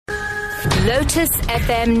Lotus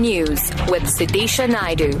FM News with SUDISHA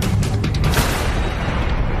Naidu.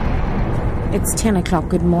 It's 10 o'clock.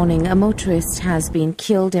 Good morning. A motorist has been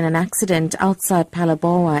killed in an accident outside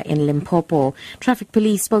Phalaborwa in Limpopo. Traffic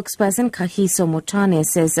police spokesperson Kahiso Motane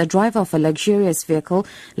says a driver of a luxurious vehicle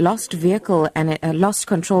lost control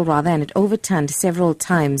and it overturned several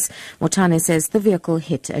times. Motane says the vehicle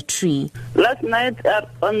hit a tree. Last night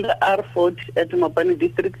on the R40 at Mopani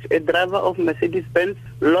district, a driver of Mercedes-Benz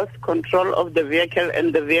lost control of the vehicle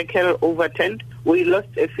and the vehicle overturned. We lost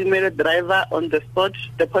a female driver on the spot.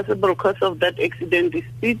 The possible cause of that accident is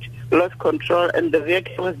speed, lost control, and the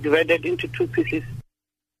vehicle was divided into two pieces.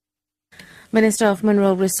 Minister of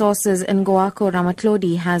Mineral Resources Ngoako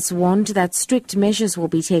Ramatlhodi has warned that strict measures will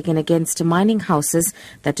be taken against mining houses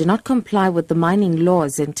that do not comply with the mining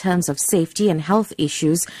laws in terms of safety and health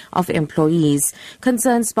issues of employees.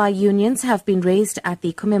 Concerns by unions have been raised at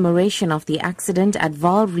the commemoration of the accident at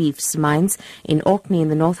Vaal Reefs mines in Orkney in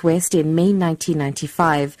the northwest in May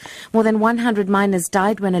 1995. More than 100 miners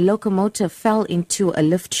died when a locomotive fell into a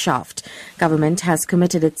lift shaft. Government has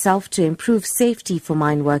committed itself to improve safety for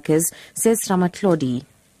mine workers, says Ramatlhodi.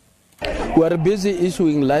 We are busy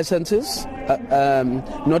issuing licenses,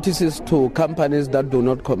 notices to companies that do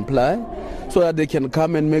not comply, so that they can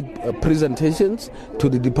come and make presentations to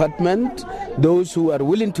the department. Those who are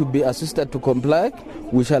willing to be assisted to comply,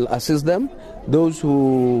 we shall assist them. Those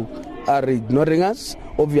who are ignoring us,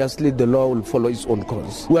 obviously the law will follow its own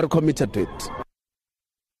course. We are committed to it.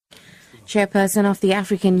 Chairperson of the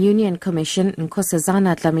African Union Commission,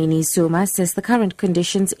 Nkosazana Dlamini-Zuma, says the current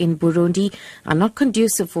conditions in Burundi are not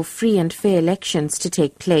conducive for free and fair elections to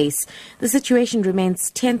take place. The situation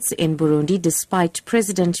remains tense in Burundi despite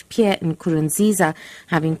President Pierre Nkurunziza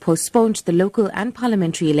having postponed the local and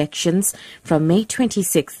parliamentary elections from May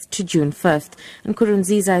 26th to June 1st.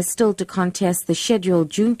 Nkurunziza is still to contest the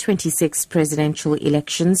scheduled June 26th presidential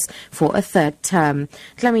elections for a third term.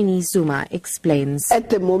 Dlamini-Zuma explains. At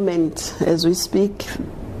the moment, as we speak,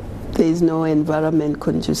 there is no environment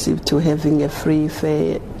conducive to having a free,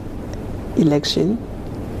 fair election.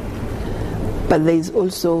 But there is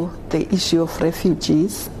also the issue of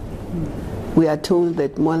refugees. We are told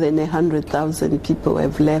that more than 100,000 people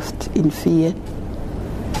have left in fear.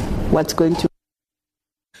 What's going to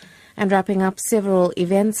And wrapping up, several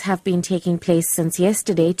events have been taking place since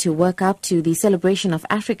yesterday to work up to the celebration of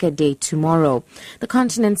Africa Day tomorrow. The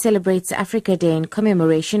continent celebrates Africa Day in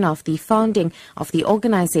commemoration of the founding of the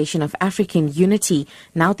Organization of African Unity,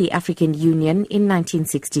 now the African Union, in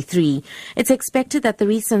 1963. It's expected that the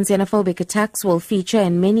recent xenophobic attacks will feature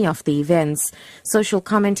in many of the events. Social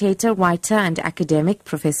commentator, writer and academic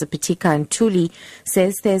Professor Pitika Ntuli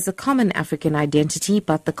says there's a common African identity,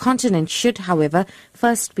 but the continent should, however,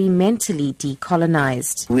 first be mentally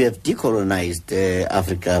decolonized. We have decolonized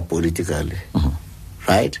Africa politically,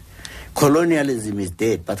 right? Colonialism is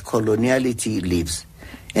dead, but coloniality lives,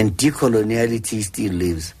 and decoloniality still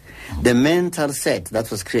lives. The mental set that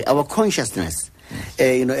was created, our consciousness,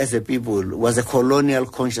 as a people, was a colonial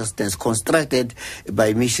consciousness constructed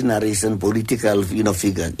by missionaries and political,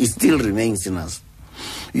 figures. It still remains in us.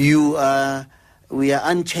 We are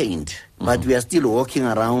unchained, but we are still walking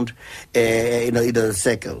around, in a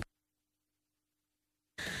circle.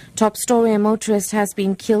 Top story: a motorist has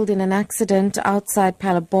been killed in an accident outside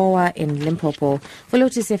Phalaborwa in Limpopo. For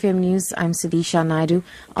Lotus FM News, I'm SUDISHA Naidu.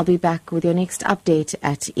 I'll be back with your next update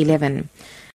at 11.